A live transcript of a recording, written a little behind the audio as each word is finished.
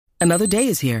Another day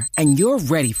is here, and you're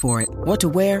ready for it. What to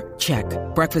wear? Check.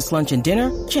 Breakfast, lunch, and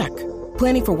dinner? Check.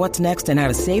 Planning for what's next and how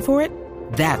to save for it?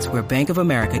 That's where Bank of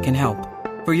America can help.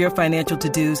 For your financial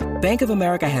to-dos, Bank of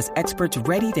America has experts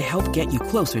ready to help get you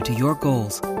closer to your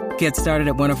goals. Get started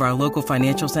at one of our local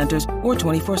financial centers or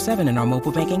 24/7 in our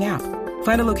mobile banking app.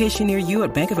 Find a location near you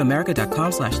at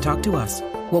bankofamerica.com/talktous.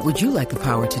 What would you like the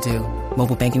power to do?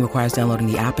 Mobile banking requires downloading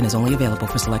the app and is only available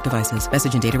for select devices.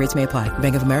 Message and data rates may apply.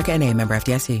 Bank of America N.A., member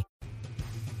FDIC.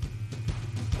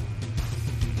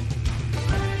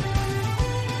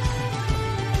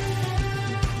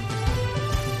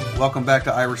 Welcome back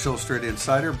to Irish Illustrated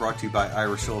Insider, brought to you by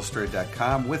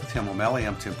IrishIllustrated.com with Tim O'Malley.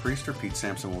 I'm Tim Priester. Pete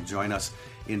Sampson will join us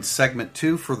in segment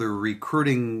 2 for the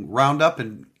recruiting roundup.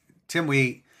 And Tim,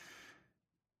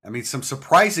 some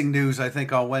surprising news, I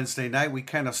think, on Wednesday night. We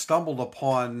kind of stumbled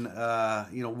upon,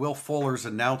 Will Fuller's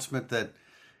announcement that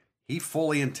he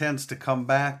fully intends to come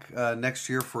back next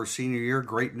year for a senior year.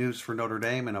 Great news for Notre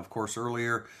Dame. And, of course,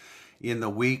 earlier in the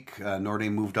week, Notre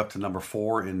Dame moved up to number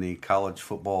 4 in the college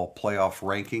football playoff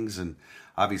rankings, and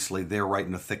obviously they're right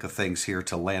in the thick of things here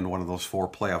to land one of those 4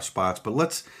 playoff spots. But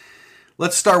let's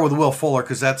start with Will Fuller,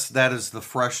 because that is the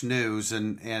fresh news,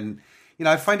 and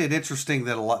I find it interesting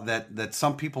that that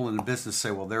some people in the business say,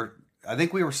 well, I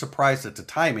think we were surprised at the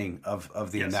timing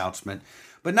of the announcement,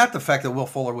 but not the fact that Will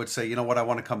Fuller would say, you know what, I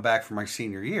want to come back for my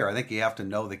senior year. I think you have to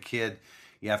know the kid.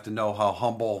 You have to know how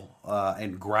humble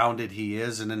and grounded he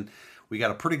is, and then we got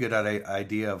a pretty good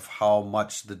idea of how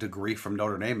much the degree from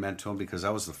Notre Dame meant to him, because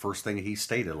that was the first thing he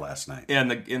stated last night.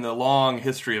 And in the long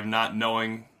history of not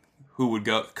knowing who would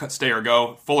stay or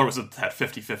go, Fuller was at that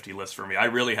 50-50 list for me. I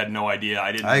really had no idea. I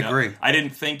agree. I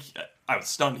didn't think. I was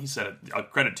stunned. He said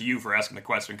it. Credit to you for asking the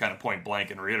question kind of point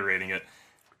blank and reiterating it.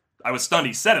 I was stunned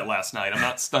he said it last night. I'm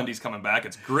not stunned he's coming back.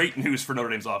 It's great news for Notre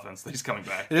Dame's offense that he's coming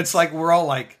back. And it's like we're all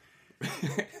like,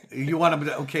 you want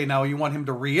him to, now you want him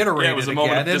to reiterate it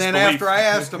again. And then after I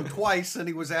asked him twice, and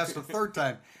he was asked a third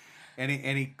time, and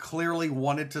he clearly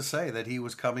wanted to say that he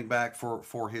was coming back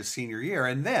for his senior year.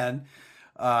 And then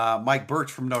Mike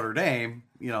Birch from Notre Dame,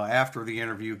 after the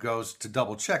interview, goes to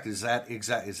double check. Is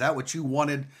that what you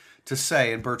wanted to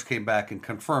say? And Birch came back and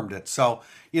confirmed it. So,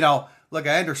 look,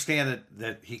 I understand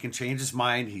that he can change his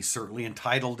mind. He's certainly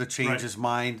entitled to change his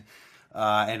mind.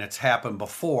 And it's happened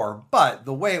before, but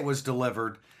the way it was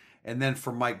delivered, and then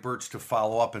for Mike Birch to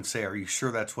follow up and say, are you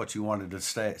sure that's what you wanted to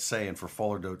say, and for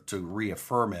Fuller to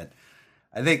reaffirm it,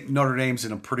 I think Notre Dame's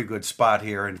in a pretty good spot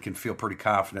here and can feel pretty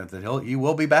confident that he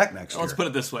will be back next year. Let's put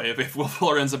it this way. If Will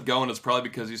Fuller ends up going, it's probably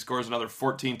because he scores another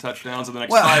 14 touchdowns in the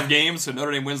next 5 games, so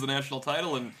Notre Dame wins the national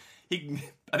title, and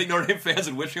I think Notre Dame fans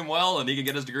would wish him well, and he can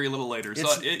get his degree a little later. So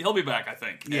he'll be back, I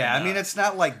think. Yeah, and, it's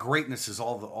not like greatness is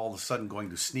all of a sudden going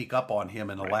to sneak up on him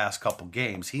in the last couple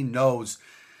games. He knows,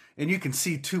 and you can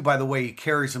see, too, by the way he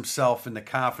carries himself and the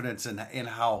confidence and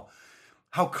how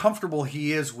comfortable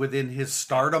he is within his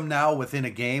stardom now within a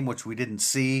game, which we didn't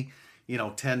see,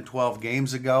 10, 12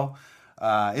 games ago.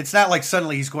 It's not like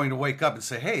suddenly he's going to wake up and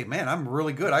say, hey, man, I'm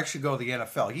really good. I should go to the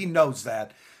NFL. He knows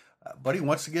that. But he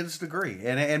wants to get his degree,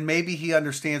 and maybe he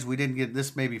understands we didn't get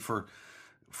this maybe for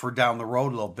down the road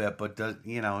a little bit. But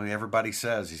everybody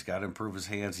says he's got to improve his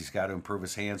hands. He's got to improve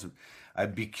his hands.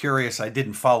 I'd be curious. I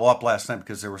didn't follow up last night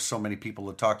because there were so many people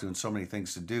to talk to and so many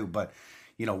things to do. But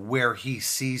where he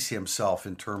sees himself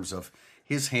in terms of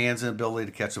his hands and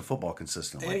ability to catch the football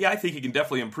consistently. Yeah, I think he can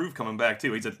definitely improve coming back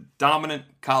too. He's a dominant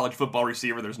college football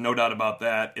receiver. There's no doubt about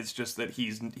that. It's just that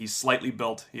he's slightly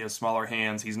built. He has smaller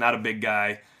hands. He's not a big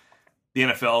guy. The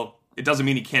NFL, it doesn't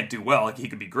mean he can't do well. He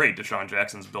could be great. Deshaun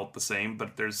Jackson's built the same,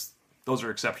 but those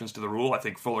are exceptions to the rule. I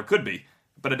think Fuller could be,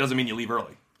 but it doesn't mean you leave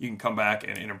early. You can come back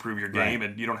and improve your game,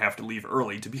 and you don't have to leave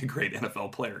early to be a great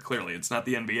NFL player, clearly. It's not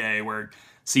the NBA where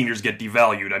seniors get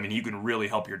devalued. I mean, you can really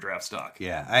help your draft stock.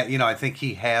 Yeah, I think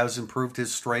he has improved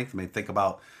his strength. Think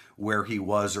about where he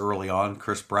was early on,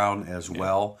 Chris Brown as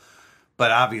well.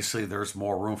 But obviously there's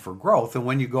more room for growth. And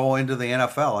when you go into the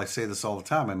NFL, I say this all the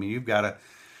time, you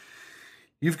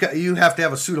have to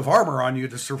have a suit of armor on you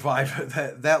to survive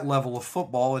that level of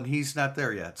football, and he's not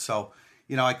there yet. So,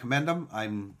 I commend him.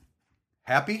 I'm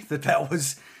happy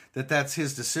that's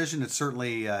his decision. It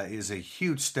certainly is a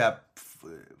huge step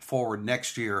forward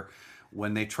next year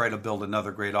when they try to build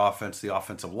another great offense. The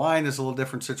offensive line is a little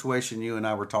different situation. You and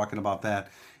I were talking about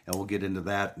that, and we'll get into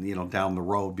that, down the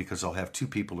road, because they'll have 2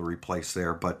 people to replace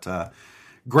there. But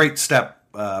great step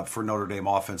for Notre Dame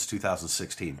offense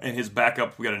 2016. And his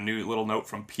backup, we got a new little note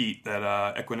from Pete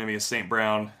that Equanimeous St.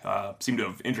 Brown seemed to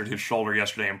have injured his shoulder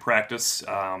yesterday in practice.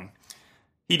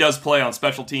 He does play on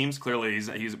special teams. Clearly,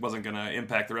 he wasn't going to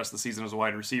impact the rest of the season as a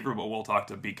wide receiver, but we'll talk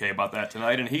to BK about that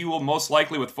tonight. And he will most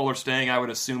likely, with Fuller staying, I would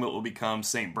assume it will become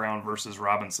St. Brown versus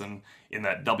Robinson in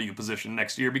that W position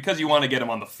next year, because you want to get him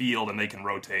on the field and they can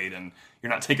rotate, and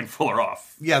you're not taking Fuller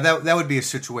off. Yeah, that would be a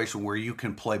situation where you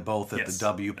can play both at Yes. the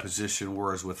W position,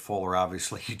 whereas with Fuller,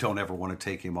 obviously, you don't ever want to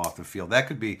take him off the field. That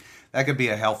could be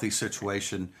a healthy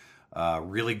situation.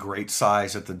 Really great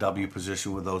size at the W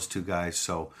position with those two guys.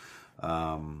 So.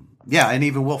 And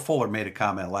even Will Fuller made a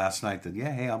comment last night that,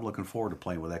 hey, I'm looking forward to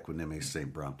playing with Equanimous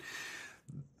St. Brown.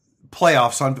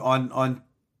 Playoffs on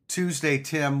Tuesday,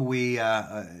 Tim,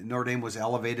 Notre Dame was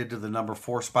elevated to the number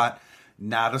 4 spot.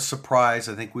 Not a surprise.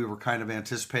 I think we were kind of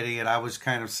anticipating it. I was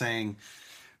kind of saying,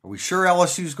 are we sure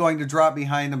LSU's going to drop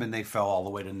behind them? And they fell all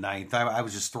the way to 9th. I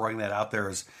was just throwing that out there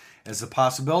as a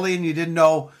possibility, and you didn't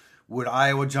know, would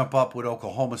Iowa jump up? Would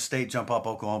Oklahoma State jump up?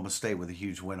 Oklahoma State with a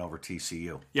huge win over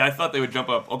TCU. Yeah, I thought they would jump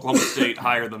up Oklahoma State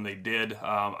higher than they did.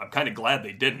 I'm kind of glad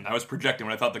they didn't. I was projecting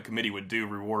what I thought the committee would do,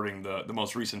 rewarding the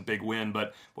most recent big win,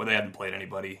 but they hadn't played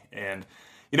anybody. And,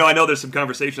 I know there's some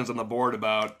conversations on the board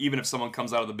about, even if someone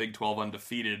comes out of the Big 12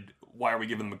 undefeated, why are we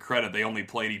giving them credit? They only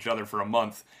played each other for a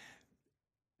month.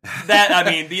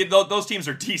 Those teams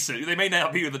are decent. They may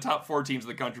not be the top 4 teams in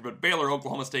the country, but Baylor,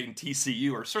 Oklahoma State, and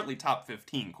TCU are certainly top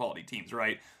 15 quality teams,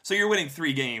 right? So you're winning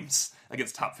 3 games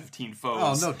against top 15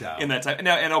 foes. Oh, no doubt. In that time.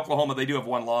 Now, and Oklahoma, they do have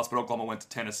 1 loss, but Oklahoma went to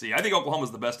Tennessee. I think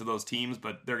Oklahoma's the best of those teams,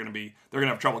 but they're going to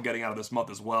have trouble getting out of this month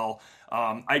as well.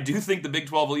 I do think the Big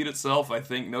 12 elite itself. I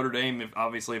think Notre Dame,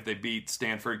 if they beat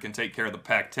Stanford, can take care of the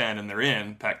Pac-10, and they're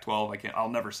in Pac-12. I'll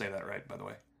never say that right, by the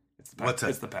way.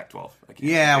 It's the Pac-12.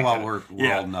 We're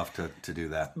old enough to do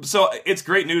that. So it's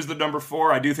great news that number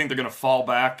 4. I do think they're going to fall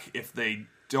back if they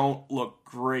don't look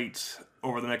great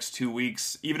over the next 2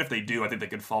 weeks. Even if they do, I think they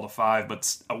could fall to 5.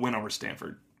 But a win over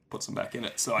Stanford puts them back in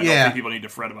it. So I don't think people need to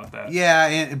fret about that.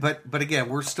 Yeah, but again,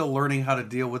 we're still learning how to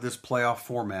deal with this playoff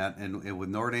format, and with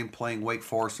Notre Dame playing Wake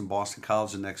Forest and Boston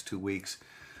College the next 2 weeks.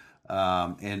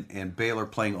 And Baylor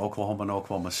playing Oklahoma and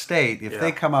Oklahoma State. If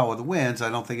they come out with wins, I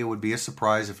don't think it would be a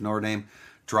surprise if Notre Dame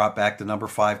dropped back to number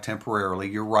 5 temporarily.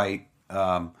 You're right.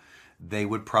 They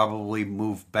would probably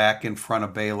move back in front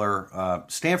of Baylor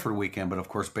Stanford weekend, but of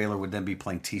course Baylor would then be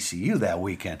playing TCU that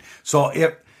weekend. So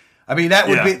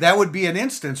that would be an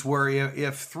instance where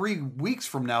if 3 weeks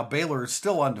from now Baylor is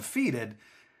still undefeated,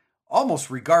 almost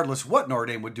regardless what Notre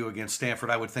Dame would do against Stanford,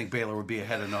 I would think Baylor would be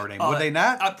ahead of Notre Dame. Would they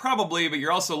not? Probably, but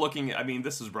you're also looking,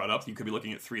 this is brought up, you could be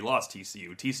looking at 3-loss TCU.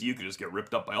 TCU could just get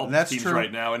ripped up by all these teams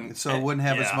right now. So it wouldn't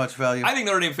have as much value. I think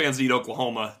Notre Dame fans need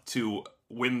Oklahoma to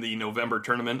win the November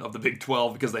tournament of the Big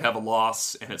 12 because they have a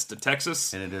loss, and it's to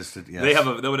Texas. And it is to, yes.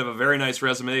 They would have a very nice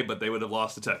resume, but they would have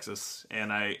lost to Texas.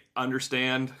 And I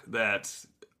understand that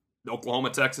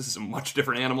Oklahoma-Texas is a much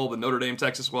different animal than Notre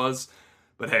Dame-Texas was.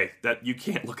 But hey, that you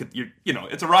can't look at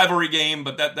it's a rivalry game,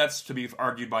 but that's to be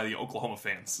argued by the Oklahoma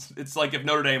fans. It's like if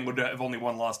Notre Dame would have only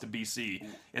 1 loss to BC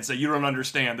and say, you don't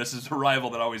understand, this is a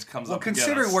rival that always comes up. Well,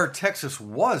 considering where Texas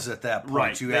was at that point,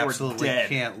 right, you absolutely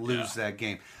can't lose that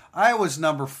game. Iowa's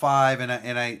number 5, and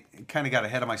I kind of got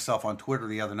ahead of myself on Twitter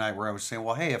the other night where I was saying,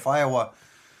 well, hey, if Iowa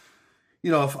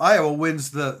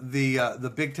wins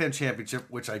the Big Ten championship,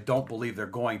 which I don't believe they're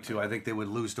going to, I think they would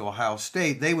lose to Ohio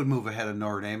State, they would move ahead of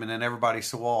Notre Dame, and then everybody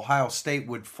said, well, Ohio State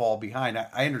would fall behind.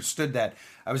 I understood that.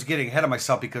 I was getting ahead of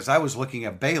myself because I was looking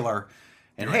at Baylor,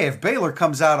 and hey, if Baylor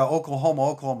comes out of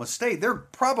Oklahoma State, they're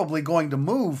probably going to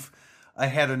move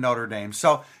ahead of Notre Dame.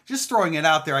 So just throwing it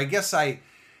out there, I guess I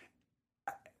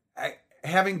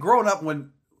having grown up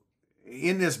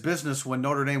in this business when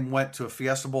Notre Dame went to a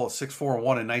Fiesta Bowl at 6-4-1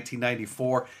 in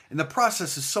 1994, and the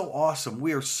process is so awesome.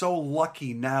 We are so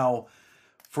lucky now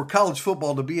for college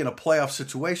football to be in a playoff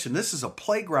situation. This is a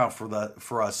playground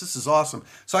for us. This is awesome.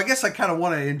 So I guess I kind of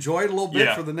want to enjoy it a little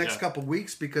bit for the next couple of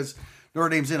weeks because Notre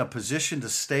Dame's in a position to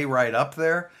stay right up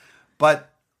there.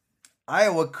 But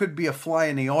Iowa could be a fly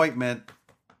in the ointment,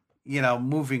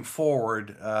 moving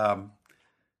forward.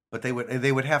 But they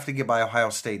would have to get by Ohio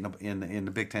State in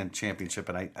the Big Ten championship,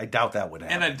 and I doubt that would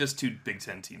happen. And just 2 Big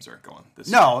Ten teams aren't going this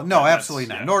year. No,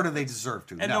 absolutely not. Nor do they deserve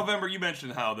to. And November, you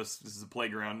mentioned how this is a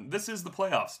playground. This is the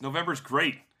playoffs. November's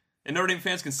great. And Notre Dame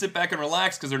fans can sit back and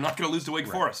relax because they're not going to lose to Wake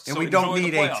Forest. And so we don't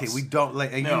need 8 teams. We don't.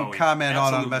 You comment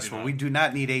on Messman. We do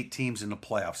not need 8 teams in the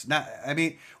playoffs. Now,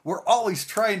 we're always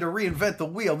trying to reinvent the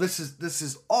wheel. This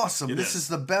is awesome. This is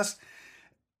the best.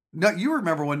 No, you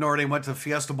remember when Notre Dame went to the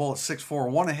Fiesta Bowl at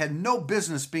 6-4-1 and had no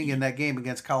business being in that game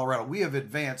against Colorado. We have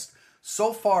advanced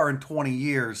so far in 20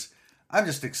 years. I'm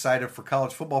just excited for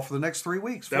college football for the next 3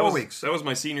 weeks, 4 weeks. That was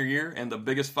my senior year, and the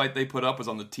biggest fight they put up was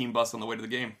on the team bus on the way to the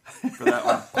game for that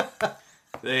one.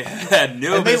 They had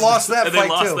no. And they lost that and fight they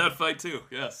lost too. that fight too.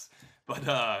 Yes, but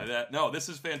this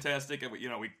is fantastic.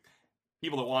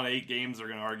 People that want 8 games are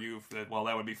going to argue that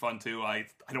that would be fun too. I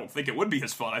don't think it would be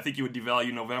as fun. I think you would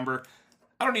devalue November.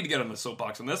 I don't need to get on the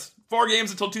soapbox on this. 4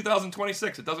 games until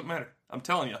 2026. It doesn't matter. I'm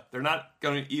telling you,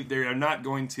 they are not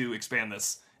going to expand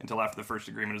this until after the first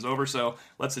agreement is over. So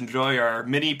let's enjoy our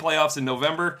mini playoffs in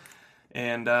November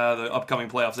and the upcoming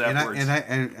playoffs afterwards.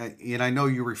 And I know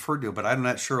you referred to it, but I'm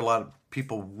not sure a lot of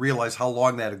people realize how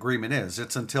long that agreement is.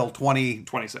 It's until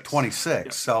 2026.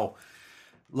 Yep. So,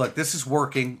 look, this is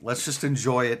working. Let's just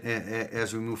enjoy it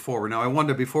as we move forward. Now, I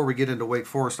wanted, before we get into Wake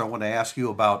Forest, I want to ask you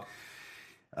about,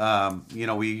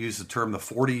 we use the term the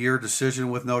 40-year decision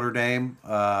with Notre Dame.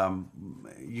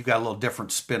 You got a little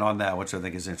different spin on that, which I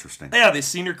think is interesting. Yeah, the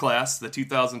senior class, the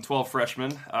 2012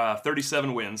 freshmen,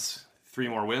 37 wins. 3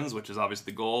 more wins, which is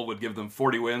obviously the goal, would give them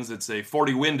 40 wins. It's a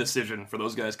 40-win decision for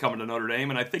those guys coming to Notre Dame,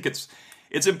 and I think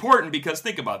it's important because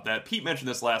think about that. Pete mentioned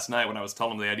this last night when I was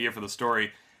telling him the idea for the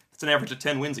story. It's an average of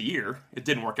 10 wins a year. It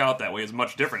didn't work out that way. It's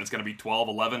much different. It's going to be 12,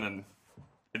 11, and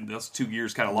in those 2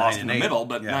 years kind of lost in the middle,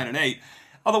 but 9 and 8.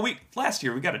 Although last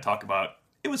year we got to talk about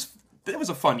it was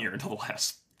a fun year until the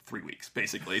last 3 weeks,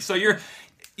 basically. So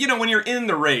when you're in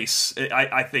the race,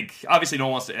 I think, obviously no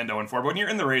one wants to end 0-4, but when you're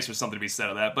in the race, there's something to be said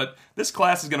of that. But this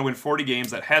class is going to win 40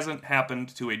 games. That hasn't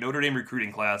happened to a Notre Dame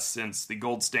recruiting class since the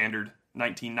gold standard,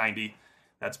 1990.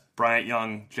 That's Bryant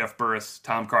Young, Jeff Burris,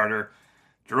 Tom Carter,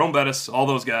 Jerome Bettis, all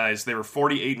those guys. They were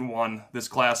 48-1. This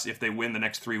class, if they win the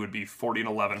next 3, would be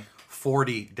 40-11.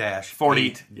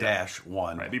 40-8-1.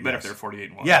 Right, it'd be better if they're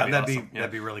 48-1. Yeah,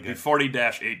 that'd be really good.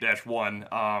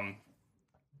 40-8-1.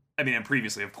 And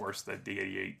previously, of course, the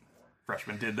 88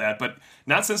 freshmen did that, but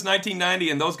not since 1990,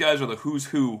 and those guys are the who's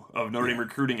who of Notre Dame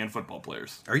recruiting and football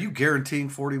players. Are you guaranteeing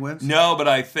 40 wins? No, but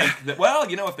I think that,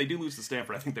 if they do lose to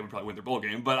Stanford, I think they would probably win their bowl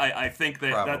game, but I think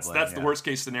that that's the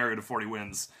worst-case scenario to 40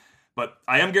 wins. But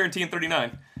I am guaranteeing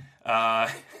 39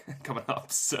 coming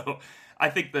up, so I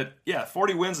think that,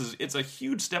 40 wins it's a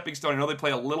huge stepping stone. I know they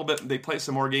play a little bit, they play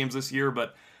some more games this year,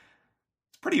 but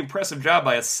pretty impressive job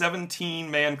by a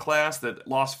 17-man class that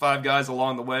lost 5 guys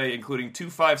along the way, including 2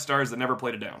 5-stars that never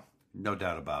played it down. No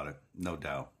doubt about it. No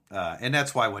doubt. And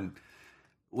that's why when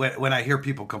I hear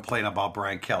people complain about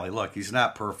Brian Kelly, look, he's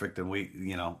not perfect, and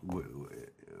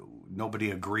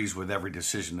nobody agrees with every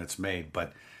decision that's made.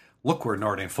 But look where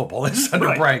Notre Dame football is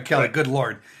under Brian Kelly. Right. Good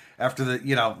Lord. After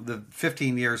the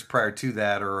 15 years prior to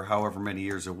that, or however many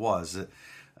years it was.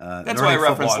 That's why I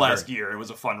referenced last year. It was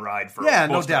a fun ride for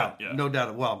no doubt. No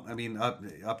doubt. Well,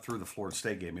 up through the Florida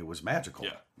State game, it was magical.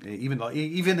 Yeah.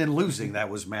 Even in losing,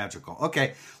 that was magical.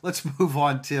 Okay, let's move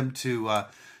on, Tim, to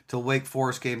Wake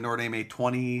Forest game. Notre Dame, a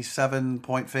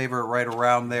 27-point favorite, right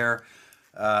around there.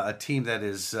 A team that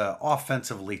is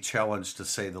offensively challenged, to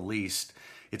say the least.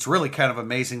 It's really kind of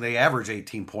amazing. They average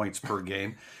 18 points per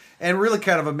game. And really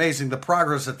kind of amazing the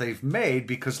progress that they've made,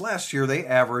 because last year they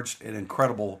averaged an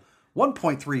incredible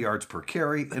 1.3 yards per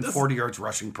carry and 40 yards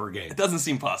rushing per game. It doesn't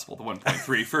seem possible, the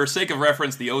 1.3. For sake of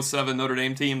reference, the 07 Notre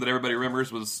Dame team that everybody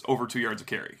remembers was over 2 yards a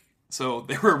carry. So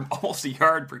they were almost a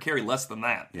yard per carry less than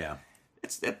that. Yeah.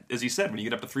 As you said, when you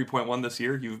get up to 3.1 this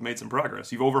year, you've made some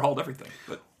progress. You've overhauled everything.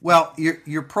 But well,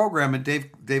 your program, and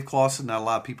Dave Clawson, not a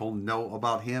lot of people know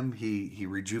about him. He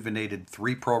rejuvenated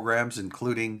 3 programs,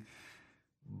 including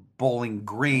Bowling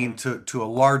Green, to a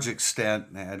large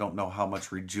extent. I don't know how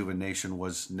much rejuvenation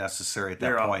was necessary at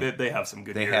that point. They have some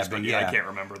good years, but I can't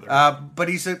remember. But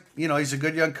he's a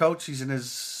good young coach. He's in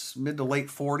his mid to late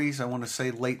 40s. I want to say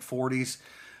late 40s.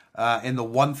 And the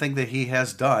one thing that he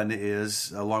has done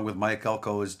is, along with Mike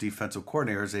Elko as defensive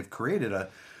coordinators, they've created a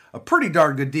pretty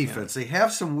darn good defense. Yeah. They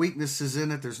have some weaknesses in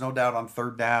it. There's no doubt on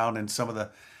third down and some of the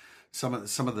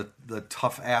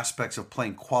tough aspects of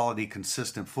playing quality,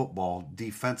 consistent football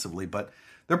defensively, but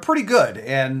they're pretty good,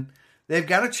 and they've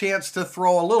got a chance to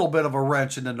throw a little bit of a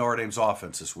wrench into Notre Dame's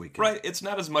offense this weekend. Right, it's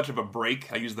not as much of a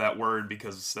break. I use that word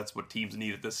because that's what teams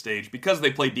need at this stage. Because they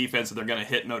play defense and they're going to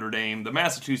hit Notre Dame, the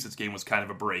Massachusetts game was kind of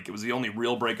a break. It was the only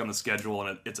real break on the schedule,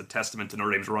 and it's a testament to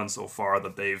Notre Dame's run so far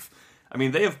that they're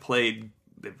 8-1,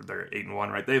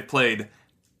 right? They've played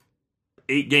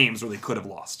 8 games where they could have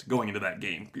lost going into that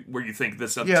game, where you think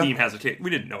this team has a chance. We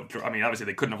didn't know. Obviously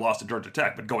they couldn't have lost to Georgia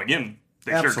Tech, but going in,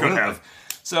 they sure could have.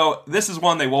 So this is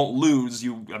one they won't lose.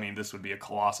 This would be a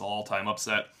colossal all-time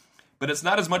upset. But it's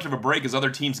not as much of a break as other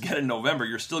teams get in November.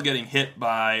 You're still getting hit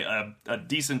by a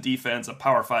decent defense, a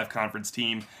Power 5 conference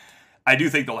team. I do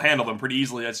think they'll handle them pretty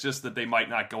easily. It's just that they might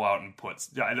not go out and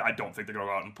I don't think they're going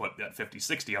to go out and put that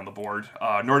 50-60 on the board,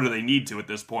 nor do they need to at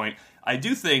this point. I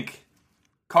do think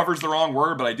cover's the wrong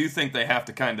word, but I do think they have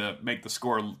to kind of make the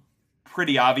score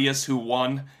pretty obvious who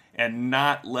won and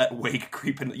not let Wake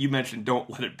creep in. You mentioned don't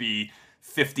let it be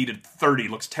 50-30,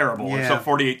 looks terrible, or so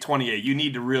 48-28. You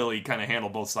need to really kind of handle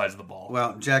both sides of the ball.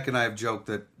 Well, Jack and I have joked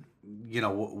that,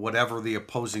 whatever the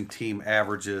opposing team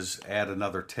averages, add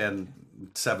another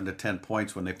 7 to 10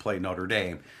 points when they play Notre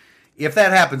Dame. If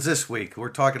that happens this week, we're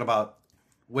talking about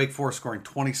Wake Forest scoring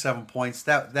 27 points.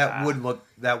 That would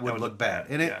look bad.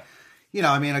 And it,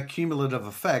 a cumulative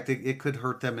effect, it could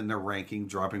hurt them in their ranking,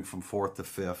 dropping from 4th to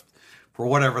 5th, for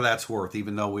whatever that's worth,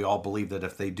 even though we all believe that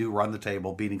if they do run the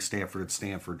table, beating Stanford at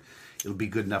Stanford, it'll be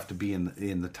good enough to be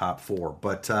in the top 4.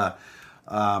 But,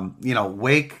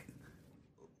 Wake,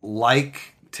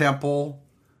 like Temple,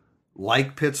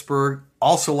 like Pittsburgh,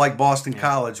 also like Boston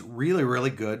College, really, really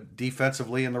good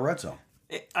defensively in the red zone.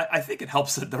 I think it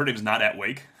helps that Notre Dame's not at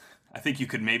Wake. I think you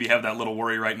could maybe have that little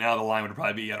worry right now. The line would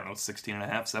probably be,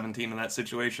 16.5, 17 in that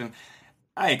situation.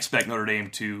 I expect Notre Dame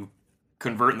to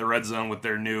convert in the red zone with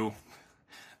the new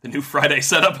Friday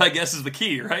setup, I guess, is the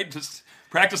key, right? Just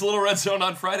practice a little red zone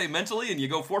on Friday mentally, and you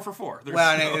go 4 for 4.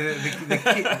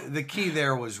 The key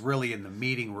there was really in the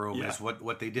meeting room is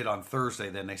what they did on Thursday.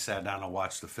 Then they sat down and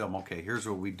watched the film. Okay, here's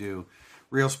what we do.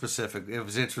 Real specific. It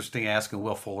was interesting asking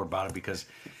Will Fuller about it because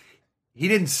he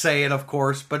didn't say it, of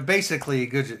course, but basically he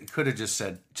could have just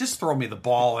said, just throw me the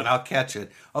ball and I'll catch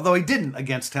it. Although he didn't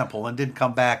against Temple and didn't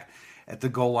come back at the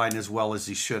goal line as well as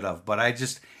he should have. But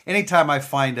anytime I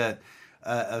find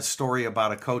a story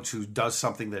about a coach who does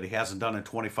something that he hasn't done in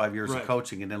 25 years of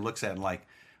coaching and then looks at it and like,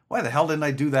 why the hell didn't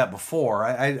I do that before?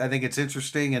 I think it's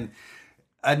interesting, and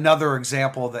another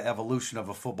example of the evolution of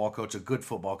a football coach, a good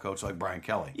football coach like Brian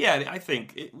Kelly. Yeah, I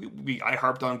think I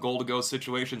harped on goal-to-go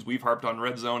situations. We've harped on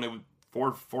red zone. It was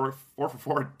 4 for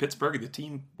 4 at Pittsburgh,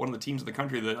 one of the teams in the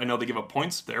country that I know they give up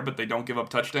points there, but they don't give up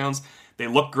touchdowns. They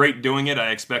look great doing it. I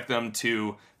don't expect them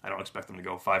to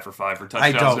go 5 for 5 for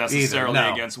touchdowns necessarily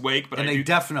against Wake, but they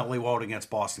definitely won't against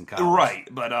Boston College. Right,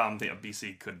 but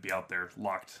BC could be out there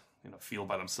locked in a field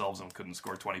by themselves and couldn't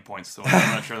score 20 points, so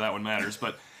I'm not sure that one matters.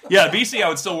 But yeah, BC I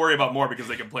would still worry about more because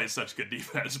they can play such good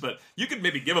defense. But you could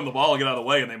maybe give them the ball and get out of the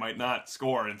way, and they might not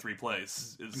score in 3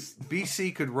 plays.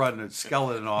 BC could run a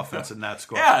skeleton offense and not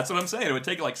score. Yeah, that's what I'm saying. It would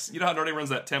take how Notre Dame runs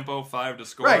that tempo 5 to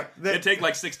score? Right. It'd take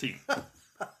 16.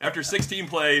 After 16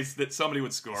 plays, that somebody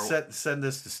would score. Send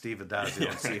this to Steve Adazio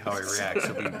and see how he reacts.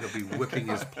 He'll be whipping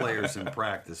his players in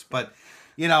practice. But,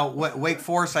 Wake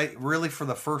Forest, really for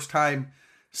the first time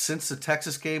since the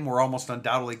Texas game, we're almost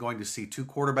undoubtedly going to see 2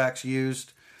 quarterbacks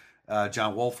used.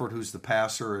 John Wolford, who's the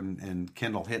passer, and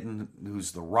Kendall Hinton,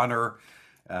 who's the runner.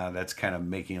 That's kind of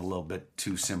making it a little bit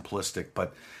too simplistic,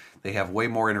 but they have way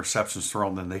more interceptions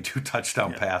thrown than they do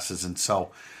touchdown passes. And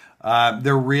so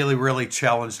they're really, really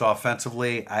challenged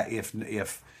offensively.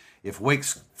 If Wake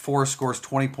Forest scores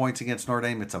 20 points against Notre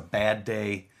Dame, it's a bad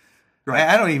day. Right.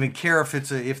 I don't even care if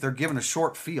they're given a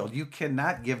short field. You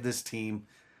cannot give this team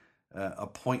a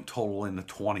point total in the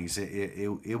 20s.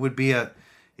 It would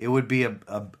be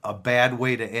a bad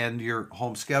way to end your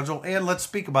home schedule. And let's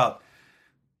speak about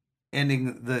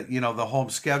ending the home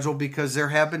schedule, because there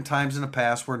have been times in the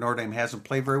past where Notre Dame hasn't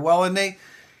played very well, and they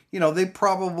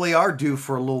probably are due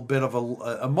for a little bit of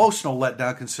a emotional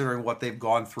letdown considering what they've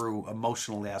gone through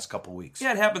emotionally the last couple of weeks.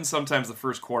 Yeah, it happens sometimes the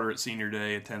first quarter at senior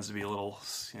day. It tends to be a little,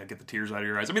 get the tears out of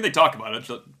your eyes. I mean, they talk about it.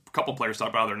 A couple players talk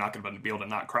about how they're not going to be able to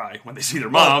not cry when they see their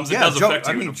moms. Well, it does affect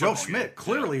you. I mean, Joe Schmidt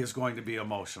clearly is going to be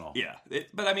emotional. Yeah,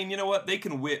 but I mean, you know what? They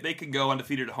can win. They can go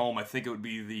undefeated at home. I think it would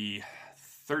be the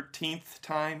 12th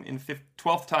time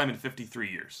in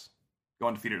 53 years go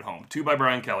undefeated at home. 2 by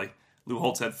Brian Kelly. Lou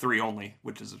Holtz had 3 only,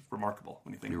 which is remarkable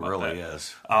when you think about that. It really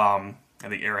is. I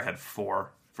think Era had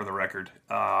 4 for the record,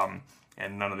 and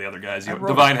none of the other guys.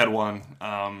 Devine had 1.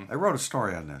 I wrote a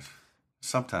story on this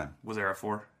sometime. Was Era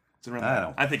 4?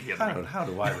 I think he had. How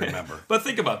do I remember? But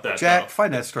think about that, Jack.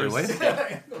 Find that story later.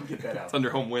 Get that out. It's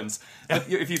under home wins. But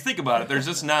if you think about it, there's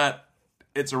just not.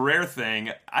 It's a rare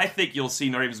thing. I think you'll see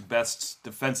Notre Dame's best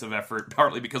defensive effort,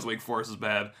 partly because Wake Forest is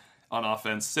bad on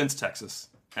offense since Texas.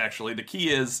 Actually, the key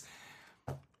is,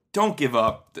 don't give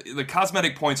up. The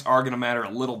cosmetic points are going to matter a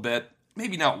little bit.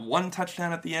 Maybe not 1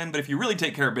 touchdown at the end, but if you really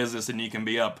take care of business and you can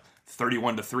be up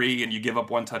 31-3 and you give up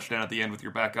 1 touchdown at the end with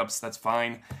your backups, that's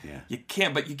fine. Yeah. You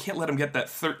can't let them get that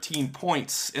 13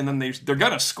 points, and then they're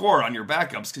going to score on your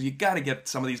backups because you got to get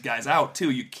some of these guys out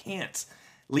too. You can't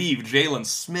leave Jalen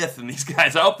Smith and these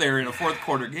guys out there in a fourth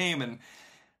quarter game, and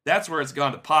that's where it's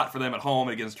gone to pot for them at home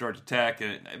against Georgia Tech.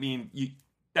 And I mean,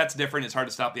 that's different. It's hard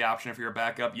to stop the option if you're a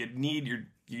backup. You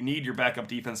need your backup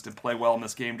defense to play well in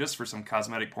this game just for some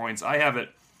cosmetic points. I have it.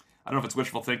 I don't know if it's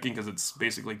wishful thinking because it's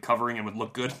basically covering and would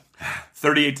look good.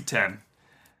 38-10.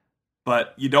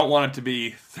 But you don't want it to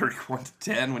be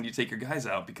 31-10 when you take your guys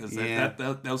out, because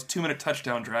those 2-minute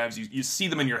touchdown drives, you see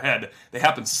them in your head. They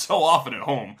happen so often at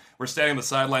home. We're standing on the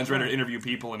sidelines ready to interview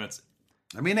people, and it's...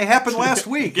 I mean, they happened last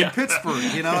week in Pittsburgh,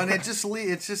 and it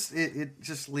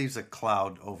just leaves a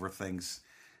cloud over things,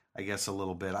 I guess, a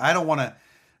little bit. I don't want to...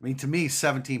 I mean, to me,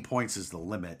 17 points is the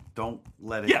limit. Don't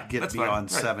let it get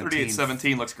beyond 17.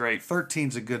 38-17 looks great.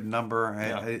 13's a good number.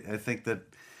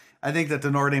 I think that the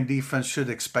Notre Dame defense should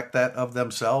expect that of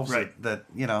themselves. Right. That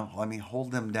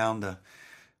hold them down to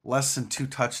less than 2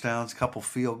 touchdowns, a couple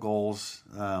field goals.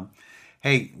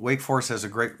 Hey, Wake Forest has a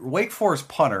great Wake Forest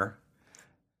punter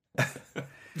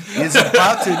is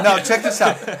about to. Now check this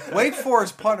out. Wake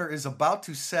Forest punter is about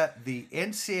to set the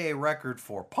NCAA record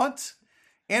for punts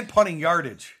and punting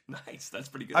yardage. Nice, that's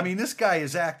pretty good. I mean, this guy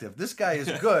is active. This guy is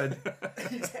good.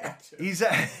 He's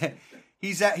active. He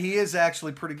is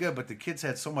actually pretty good, but the kid's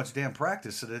had so much damn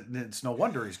practice that it's no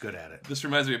wonder he's good at it. This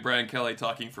reminds me of Brian Kelly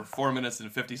talking for 4 minutes and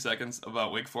 50 seconds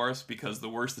about Wake Forest, because the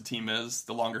worse the team is,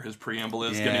 the longer his preamble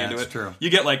is getting into it. True. You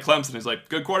get like Clemson, who's like,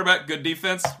 good quarterback, good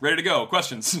defense, ready to go.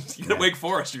 Questions. You get Wake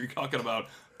Forest, you're talking about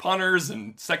punters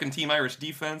and second-team Irish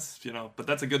defense, but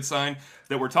that's a good sign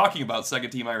that we're talking about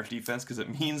second-team Irish defense, because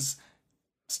it means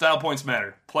style points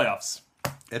matter. Playoffs.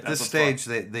 At this stage,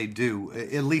 they do,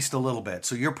 at least a little bit.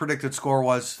 So your predicted score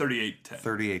was? 38-10.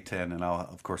 38-10, and I'll,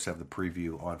 of course, have the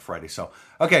preview on Friday. So,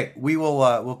 okay,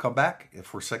 we'll come back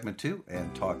for segment 2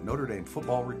 and talk Notre Dame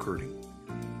football recruiting.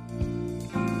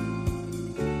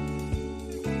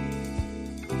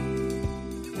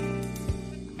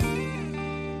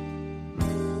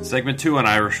 Segment 2 on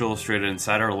Irish Illustrated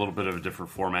Insider, a little bit of a different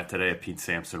format today, a Pete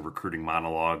Sampson recruiting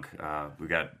monologue. We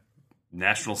got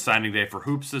National Signing Day for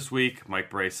Hoops this week. Mike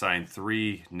Bray signed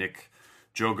 3. Nick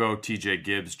Jogo, TJ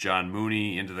Gibbs, John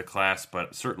Mooney into the class,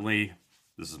 but certainly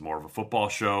this is more of a football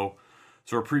show.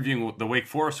 So we're previewing the Wake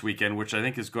Forest weekend, which I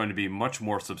think is going to be much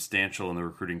more substantial in the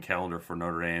recruiting calendar for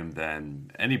Notre Dame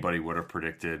than anybody would have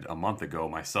predicted a month ago,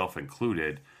 myself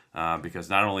included, because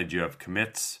not only do you have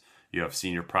commits, you have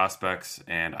senior prospects,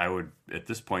 and I would, at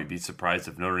this point, be surprised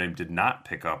if Notre Dame did not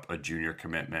pick up a junior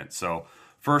commitment. So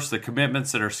first, the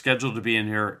commitments that are scheduled to be in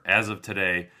here as of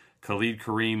today: Khalid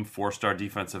Kareem, 4-star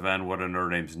defensive end, one of Notre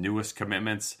Dame's newest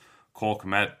commitments; Cole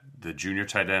Kmet, the junior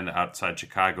tight end outside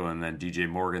Chicago; and then DJ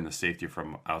Morgan, the safety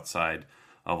from outside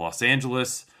of Los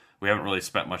Angeles. We haven't really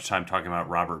spent much time talking about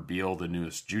Robert Beal, the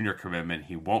newest junior commitment.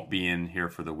 He won't be in here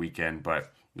for the weekend,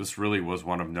 but this really was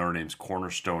one of Notre Dame's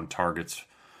cornerstone targets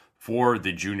for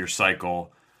the junior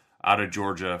cycle. Out of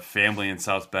Georgia, family in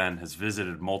South Bend, has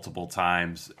visited multiple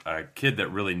times. A kid that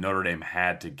really Notre Dame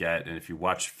had to get, and if you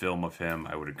watch film of him,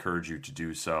 I would encourage you to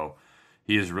do so.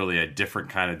 He is really a different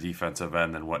kind of defensive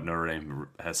end than what Notre Dame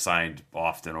has signed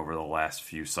often over the last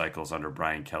few cycles under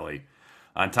Brian Kelly.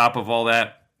 On top of all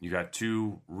that, you got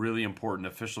 2 really important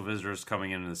official visitors coming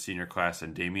into the senior class,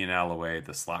 and Damian Alloway,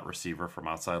 the slot receiver from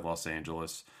outside Los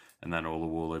Angeles, and then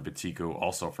Oluwole Batiku,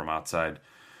 also from outside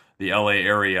the LA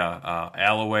area.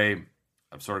 Alloway,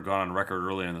 I've sort of gone on record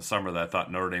earlier in the summer that I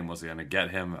thought Notre Dame was going to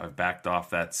get him. I've backed off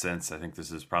that since. I think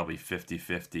this is probably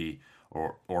 50-50,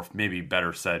 or maybe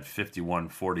better said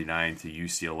 51-49 to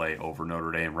UCLA over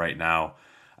Notre Dame right now.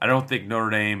 I don't think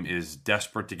Notre Dame is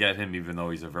desperate to get him, even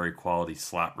though he's a very quality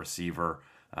slot receiver.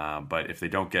 But if they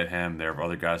don't get him, there are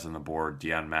other guys on the board: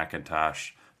 Deion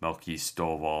McIntosh, Melky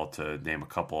Stovall, to name a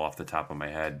couple off the top of my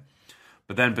head.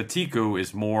 But then Batiku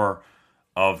is more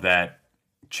of that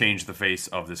change the face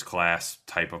of this class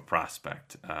type of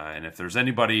prospect. And if there's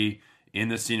anybody in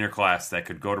the senior class that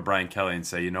could go to Brian Kelly and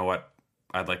say, you know what,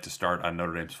 I'd like to start on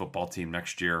Notre Dame's football team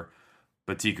next year,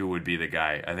 Batiku would be the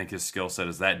guy. I think his skill set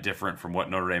is that different from what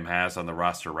Notre Dame has on the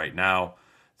roster right now.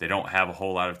 They don't have a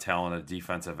whole lot of talent at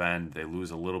defensive end. They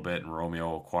lose a little bit in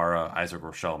Romeo Okwara, Isaac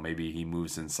Rochelle. Maybe he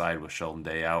moves inside with Sheldon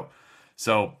Day out.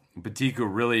 So Batiku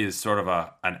really is sort of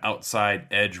an outside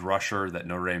edge rusher that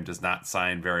Notre Dame does not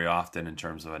sign very often in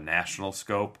terms of a national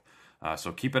scope.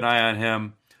 So keep an eye on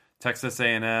him. Texas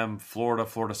A&M, Florida,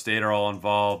 Florida State are all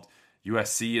involved.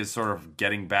 USC is sort of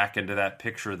getting back into that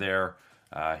picture there.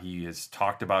 He has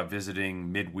talked about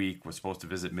visiting midweek, was supposed to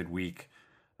visit midweek.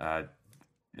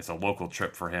 It's a local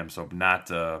trip for him, so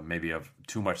not maybe of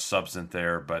too much substance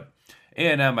there. But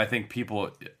A&M, I think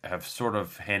people have sort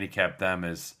of handicapped them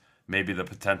as maybe the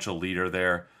potential leader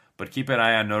there. But keep an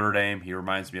eye on Notre Dame. He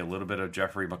reminds me a little bit of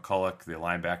Jeffrey McCulloch, the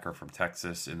linebacker from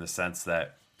Texas, in the sense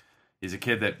that he's a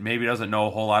kid that maybe doesn't know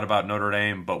a whole lot about Notre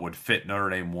Dame, but would fit Notre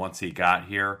Dame once he got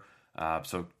here.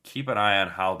 So keep an eye on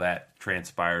how that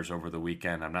transpires over the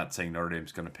weekend. I'm not saying Notre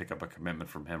Dame's going to pick up a commitment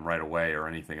from him right away or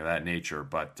anything of that nature,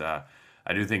 but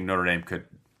I do think Notre Dame could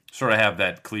sort of have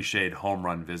that cliched home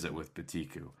run visit with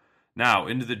Batiku. Now,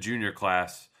 into the junior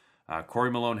class,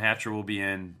 Corey Malone Hatcher will be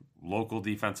in. Local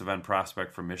defensive end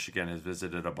prospect from Michigan has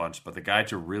visited a bunch, but the guy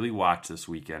to really watch this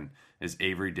weekend is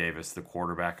Avery Davis, the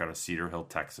quarterback out of Cedar Hill,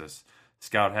 Texas.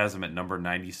 Scout has him at number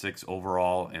 96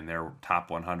 overall in their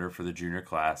top 100 for the junior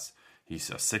class. He's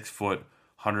a 6-foot,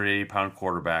 180-pound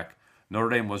quarterback. Notre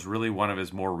Dame was really one of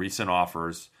his more recent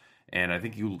offers, and I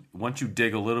think once you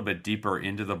dig a little bit deeper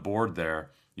into the board there,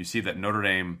 you see that Notre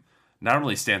Dame not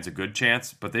only stands a good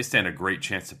chance, but they stand a great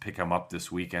chance to pick him up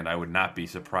this weekend. I would not be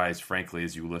surprised, frankly,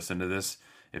 as you listen to this,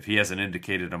 if he hasn't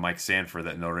indicated to Mike Sanford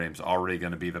that Notre Dame's already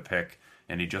going to be the pick,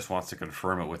 and he just wants to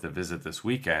confirm it with a visit this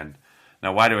weekend.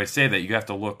 Now, why do I say that? You have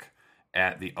to look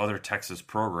at the other Texas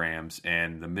programs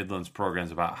and the Midlands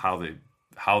programs about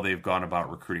how they've gone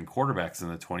about recruiting quarterbacks in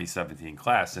the 2017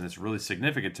 class, and it's really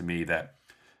significant to me that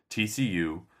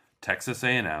TCU, Texas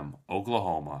A&M,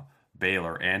 Oklahoma,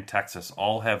 Baylor, and Texas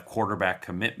all have quarterback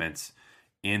commitments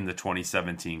in the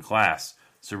 2017 class.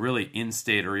 So really,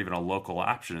 in-state or even a local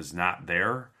option is not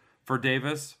there for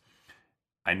Davis.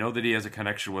 I know that he has a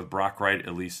connection with Brock Wright,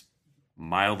 at least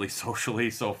mildly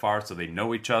socially so far, so they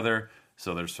know each other.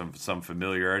 So there's some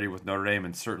familiarity with Notre Dame,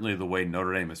 and certainly the way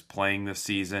Notre Dame is playing this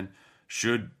season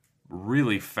should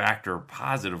really factor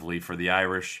positively for the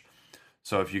Irish.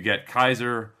 So if you get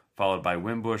Kaiser, followed by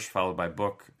Wimbush, followed by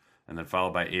Book, and then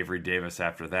followed by Avery Davis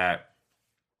after that,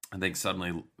 I think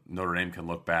suddenly Notre Dame can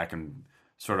look back and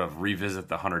sort of revisit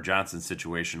the Hunter Johnson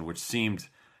situation, which seemed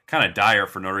kind of dire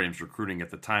for Notre Dame's recruiting at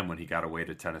the time when he got away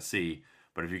to Tennessee.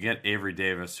 But if you get Avery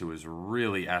Davis, who is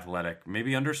really athletic,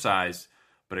 maybe undersized,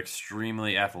 but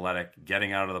extremely athletic,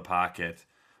 getting out of the pocket,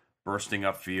 bursting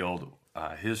upfield,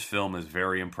 his film is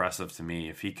very impressive to me.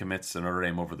 If he commits to Notre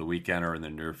Dame over the weekend or in the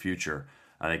near future,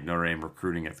 I think Notre Dame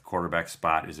recruiting at the quarterback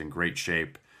spot is in great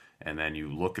shape. And then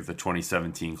you look at the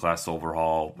 2017 class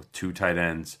overhaul with 2 tight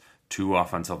ends, 2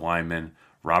 offensive linemen,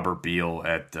 Robert Beal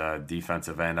at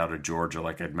defensive end out of Georgia,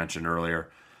 like I'd mentioned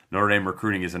earlier. Notre Dame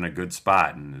recruiting is in a good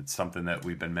spot, and it's something that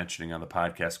we've been mentioning on the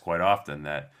podcast quite often,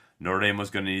 that Notre Dame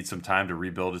was going to need some time to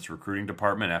rebuild its recruiting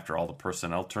department after all the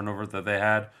personnel turnover that they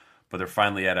had, but they're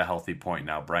finally at a healthy point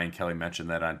now. Brian Kelly mentioned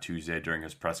that on Tuesday during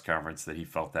his press conference that he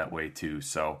felt that way too.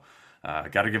 So I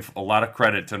got to give a lot of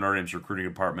credit to Notre Dame's recruiting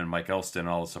department, Mike Elston, and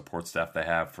all the support staff they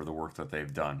have for the work that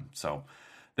they've done. So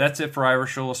that's it for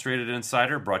Irish Illustrated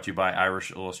Insider, brought to you by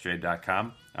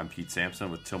IrishIllustrated.com. I'm Pete Sampson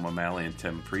with Tim O'Malley and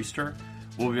Tim Priester.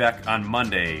 We'll be back on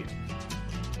Monday,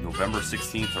 November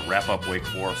 16th, to wrap up Wake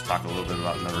Forest, talk a little bit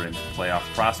about Notre Dame's playoff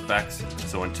prospects.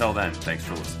 So until then, thanks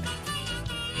for listening.